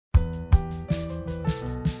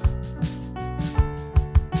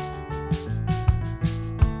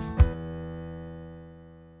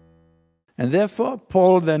And therefore,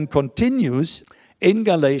 Paul then continues in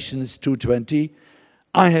Galatians 2:20,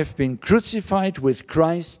 I have been crucified with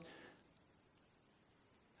Christ.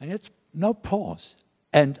 And yet, no pause.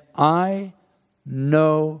 And I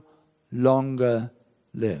no longer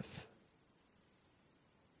live.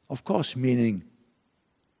 Of course, meaning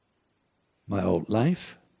my old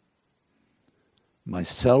life, my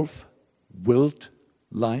self-willed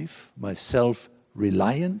life, my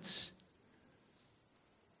self-reliance,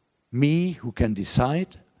 me who can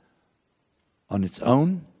decide on its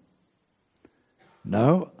own.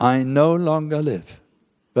 No, I no longer live,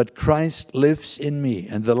 but Christ lives in me.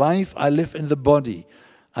 And the life I live in the body,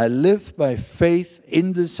 I live by faith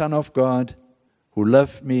in the Son of God who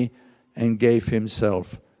loved me and gave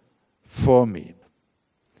himself for me.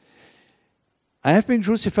 I have been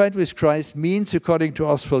crucified with Christ means, according to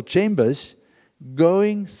Oswald Chambers,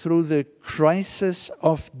 going through the crisis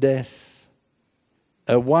of death,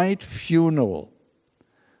 a white funeral,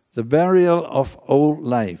 the burial of old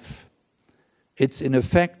life. It's in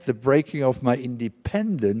effect the breaking of my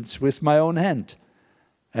independence with my own hand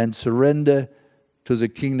and surrender to the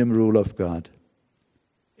kingdom rule of God.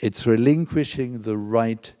 It's relinquishing the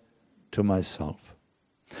right to myself.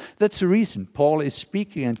 That's the reason Paul is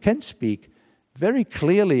speaking and can speak very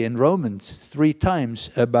clearly in Romans 3 times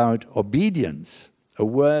about obedience, a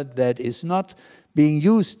word that is not being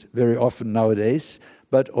used very often nowadays,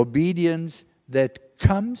 but obedience that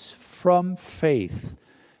comes from faith.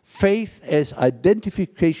 Faith as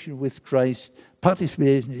identification with Christ,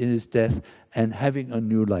 participation in his death, and having a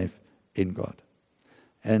new life in God.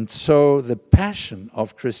 And so the passion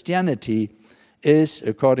of Christianity is,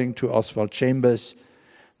 according to Oswald Chambers,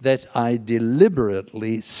 that I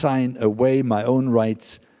deliberately sign away my own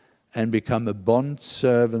rights and become a bond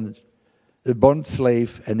servant, a bond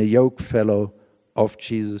slave, and a yoke fellow of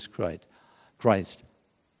Jesus Christ,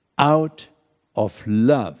 out of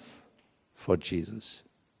love for Jesus.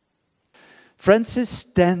 Francis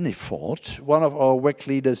Staniford, one of our WEC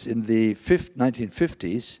leaders in the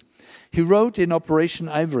 1950s, he wrote in Operation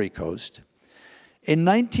Ivory Coast, in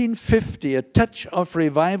 1950, a touch of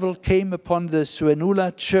revival came upon the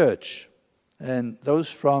Suenula Church. And those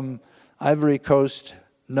from Ivory Coast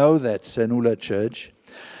know that Suenula Church.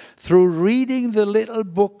 Through reading the little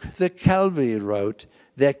book that Calvary wrote,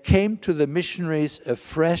 there came to the missionaries a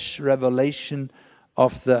fresh revelation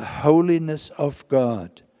of the holiness of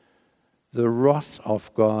God, the wrath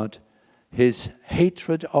of God, his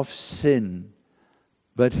hatred of sin,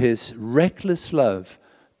 but his reckless love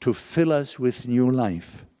to fill us with new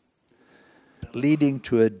life, leading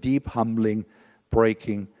to a deep humbling,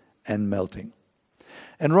 breaking, and melting.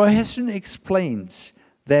 And Roy Hession explains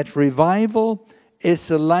that revival is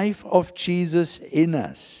the life of Jesus in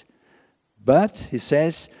us. But, he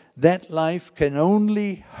says, that life can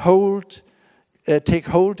only take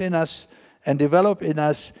hold in us and develop in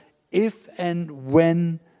us if and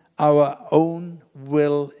when our own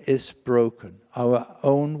will is broken. Our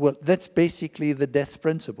own will, that's basically the death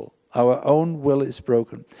principle. Our own will is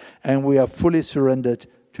broken, and we are fully surrendered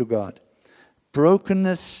to God.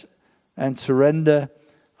 Brokenness and surrender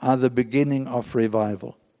are the beginning of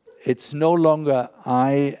revival. It's no longer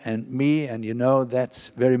I and me, and you know that's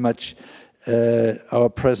very much our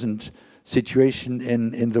present situation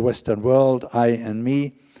in the Western world, I and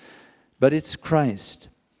me, but it's Christ.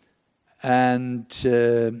 And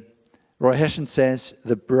Roy Hession says,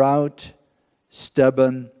 the proud,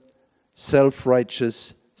 stubborn,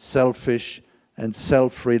 self-righteous, selfish, and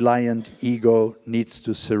self-reliant ego needs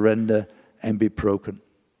to surrender and be broken.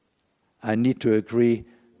 I need to agree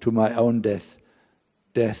to my own death.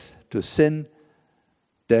 Death to sin,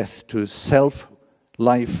 death to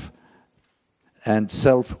self-life, and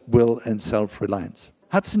self-will and self-reliance.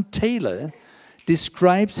 Hudson Taylor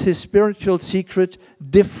describes his spiritual secret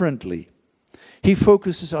differently. He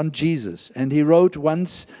focuses on Jesus, and he wrote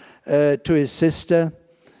once to his sister,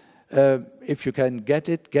 if you can get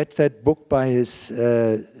that book by his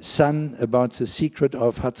son about the secret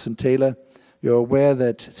of Hudson Taylor. You're aware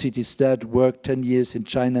that C.T. Studd worked 10 years in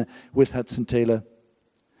China with Hudson Taylor.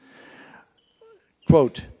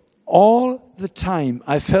 Quote, all the time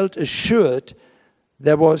I felt assured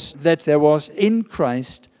that there was in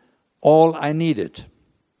Christ all I needed.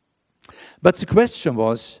 But the question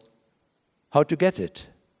was how to get it.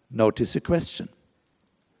 Notice the question.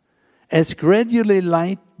 As gradually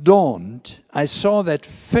light dawned, I saw that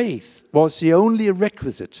faith was the only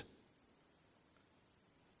requisite.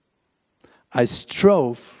 I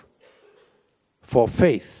strove for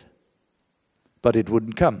faith, but it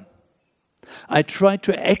wouldn't come. I tried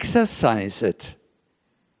to exercise it,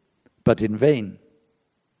 but in vain.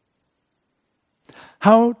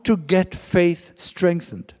 How to get faith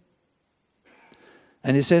strengthened.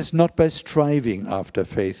 And he says, not by striving after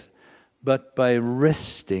faith, but by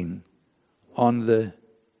resting on the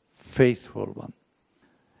faithful one.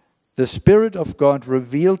 The Spirit of God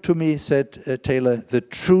revealed to me, said Taylor, the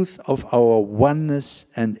truth of our oneness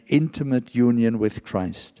and intimate union with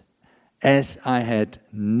Christ, as I had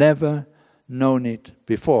never known it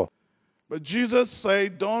before. But Jesus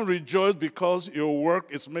said, don't rejoice because your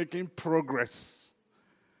work is making progress.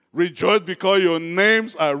 Rejoice because your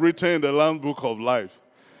names are written in the Lamb Book of Life.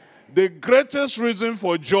 The greatest reason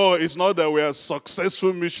for joy is not that we are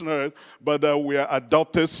successful missionaries, but that we are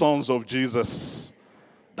adopted sons of Jesus.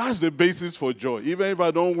 That's the basis for joy. Even if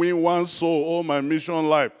I don't win one soul all my mission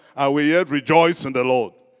life, I will yet rejoice in the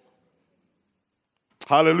Lord.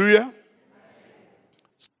 Hallelujah.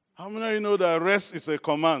 How many of you know that rest is a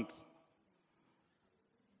command?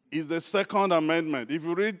 It's the Second Amendment. If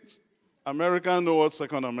you read, Americans know what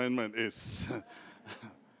Second Amendment is.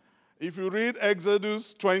 If you read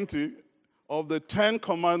Exodus 20, of the 10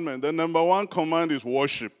 commandments, the number 1 command is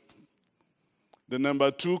worship. The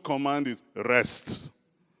number 2 command is rest.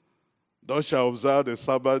 Thou shalt observe the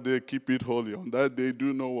Sabbath day, keep it holy. On that day,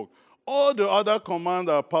 do no work. All the other commands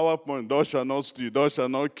are PowerPoint. Thou shalt not steal, thou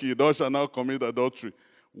shalt not kill, thou shalt not commit adultery.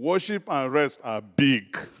 Worship and rest are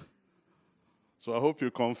big. So I hope you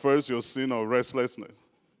confess your sin of restlessness.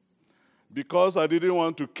 Because I didn't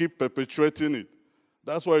want to keep perpetuating it.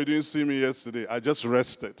 That's why you didn't see me yesterday. I just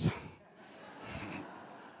rested.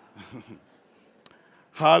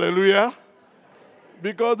 Hallelujah.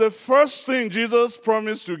 Because the first thing Jesus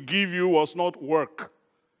promised to give you was not work.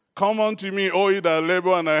 Come unto me, all ye that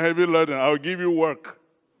labor and are heavy laden, I will give you work.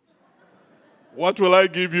 What will I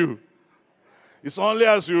give you? It's only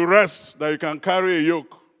as you rest that you can carry a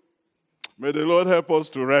yoke. May the Lord help us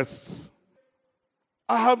to rest.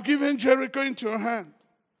 I have given Jericho into your hand.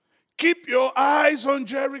 Keep your eyes on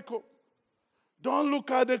Jericho. Don't look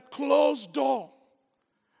at the closed door.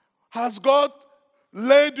 Has God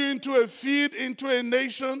led you into a field, into a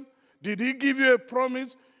nation? Did he give you a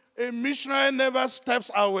promise? A missionary never steps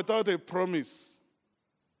out without a promise.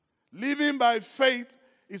 Living by faith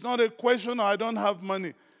is not a question of I don't have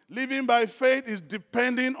money. Living by faith is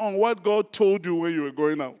depending on what God told you when you were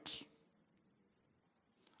going out.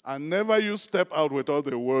 And never you step out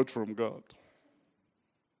without a word from God.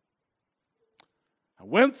 And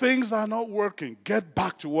when things are not working, get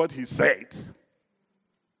back to what he said.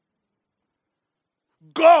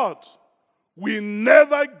 God will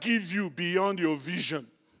never give you beyond your vision.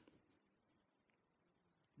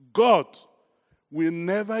 God will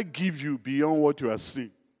never give you beyond what you are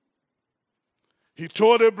seeing. He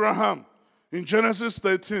told Abraham in Genesis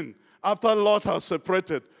 13, after Lot has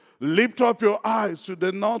separated, lift up your eyes to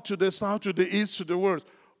the north, to the south, to the east, to the west.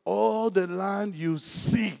 All the land you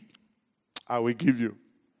see, I will give you.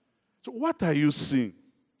 So what are you seeing?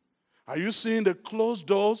 Are you seeing the closed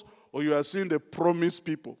doors or you are seeing the promised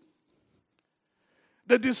people?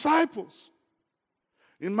 The disciples.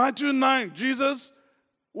 In Matthew 9, Jesus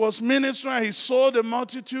was ministering. He saw the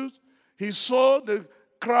multitude. He saw the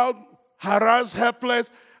crowd harassed,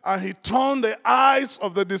 helpless, and he turned the eyes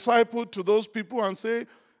of the disciple to those people and said,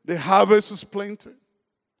 the harvest is plenty.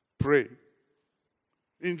 Pray.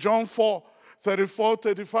 In John 4, 34,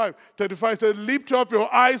 35 said, lift up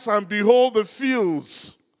your eyes and behold the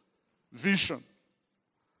fields. Vision.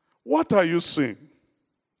 What are you seeing?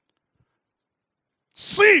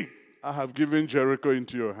 See, I have given Jericho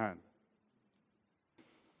into your hand.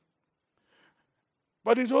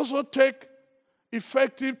 But it also takes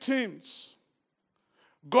effective teams.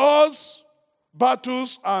 God's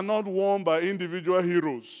battles are not won by individual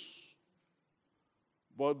heroes,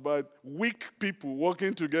 but by weak people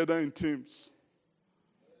working together in teams.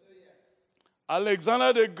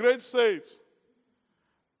 Alexander the Great said,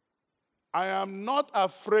 I am not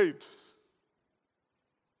afraid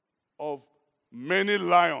of many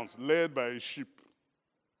lions led by a sheep.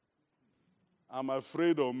 I'm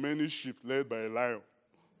afraid of many sheep led by a lion.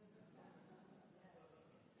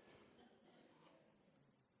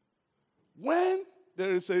 When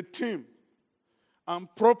there is a team and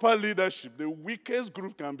proper leadership, the weakest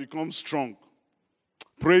group can become strong.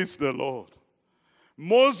 Praise the Lord.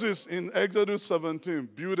 Moses in Exodus 17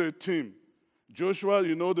 built a team. Joshua,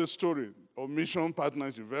 you know the story of mission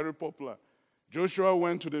partnership, very popular. Joshua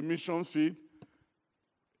went to the mission field.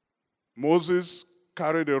 Moses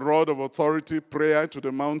carried a rod of authority, prayer to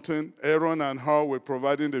the mountain. Aaron and Hur were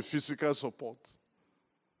providing the physical support.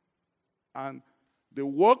 And the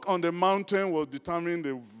work on the mountain will determine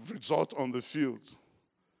the result on the field.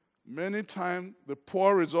 Many times, the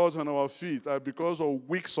poor results on our field are because of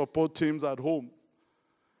weak support teams at home.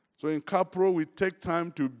 So in Capro, we take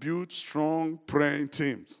time to build strong praying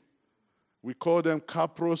teams. We call them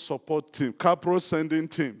Capro support team, Capro sending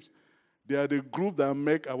teams. They are the group that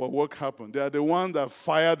make our work happen. They are the ones that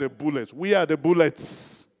fire the bullets. We are the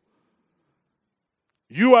bullets.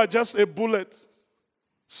 You are just a bullet.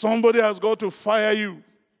 Somebody has got to fire you.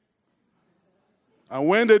 And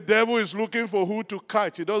when the devil is looking for who to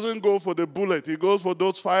catch, he doesn't go for the bullet. He goes for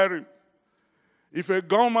those firing. If a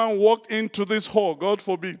gunman walked into this hall, God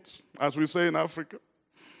forbid, as we say in Africa,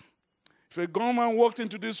 if a gunman walked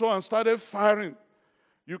into this hall and started firing,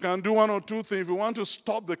 you can do one or two things. If you want to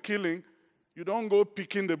stop the killing, you don't go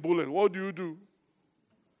picking the bullet. What do?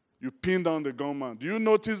 You pin down the gunman. Do you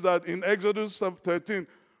notice that in Exodus 13,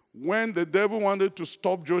 when the devil wanted to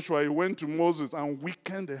stop Joshua, he went to Moses and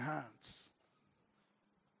weakened the hands.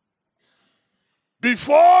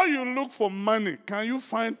 Before you look for money, can you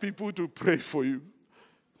find people to pray for you?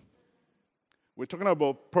 We're talking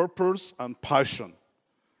about purpose and passion.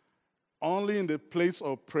 Only in the place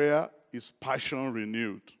of prayer is passion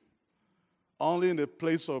renewed. Only in the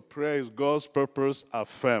place of prayer is God's purpose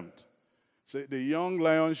affirmed. Say, the young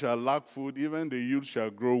lion shall lack food, even the youth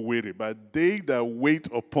shall grow weary, but they that wait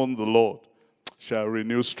upon the Lord shall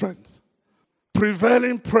renew strength.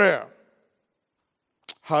 Prevailing prayer.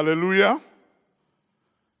 Hallelujah.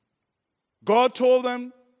 God told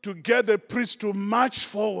them to get the priests to march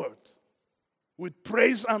forward with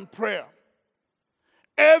praise and prayer.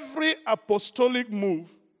 Every apostolic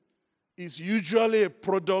move is usually a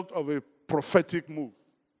product of a prophetic move,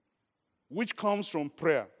 which comes from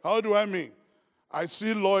prayer. How do I mean? I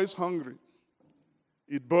see Lois hungry.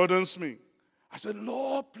 It burdens me. I said,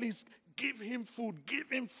 Lord, please give him food. Give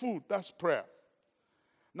him food. That's prayer.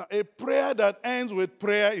 Now, a prayer that ends with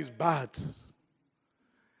prayer is bad.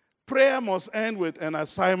 Prayer must end with an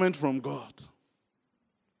assignment from God.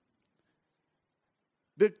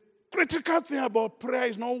 The critical thing about prayer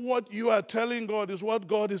is not what you are telling God, it's what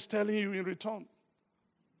God is telling you in return.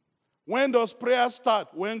 When does prayer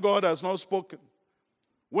start? When God has not spoken.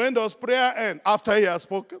 When does prayer end? After he has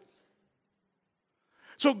spoken.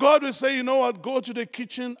 So God will say, you know what, go to the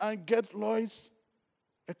kitchen and get Lois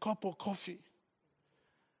a cup of coffee.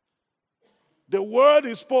 The word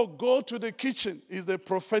he spoke, go to the kitchen, is the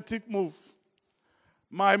prophetic move.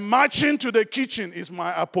 My marching to the kitchen is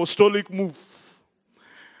my apostolic move.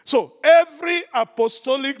 So every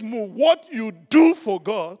apostolic move, what you do for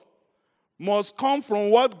God, must come from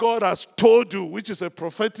what God has told you, which is a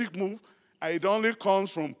prophetic move, and it only comes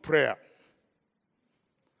from prayer.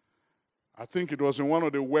 I think it was in one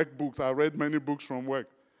of the work books. I read many books from work.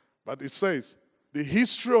 But it says, the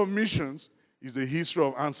history of missions is the history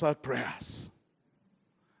of answered prayers.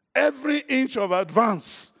 Every inch of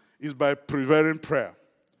advance is by prevailing prayer.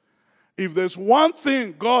 If there's one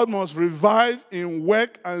thing God must revive in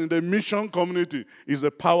work and in the mission community, is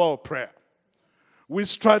the power of prayer. We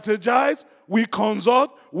strategize, we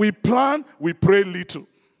consult, we plan, we pray little.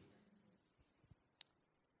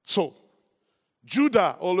 So,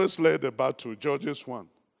 Judah always led the battle, Judges 1.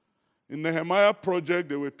 In the Nehemiah project,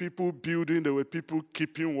 there were people building, there were people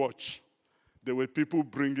keeping watch. There were people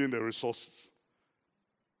bringing the resources.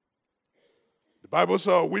 The Bible says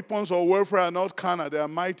our weapons of warfare are not carnal, they are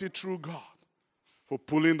mighty through God for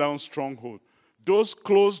pulling down strongholds. Those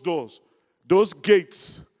closed doors, those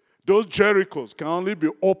gates, those Jerichos can only be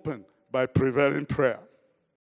opened by prevailing prayer.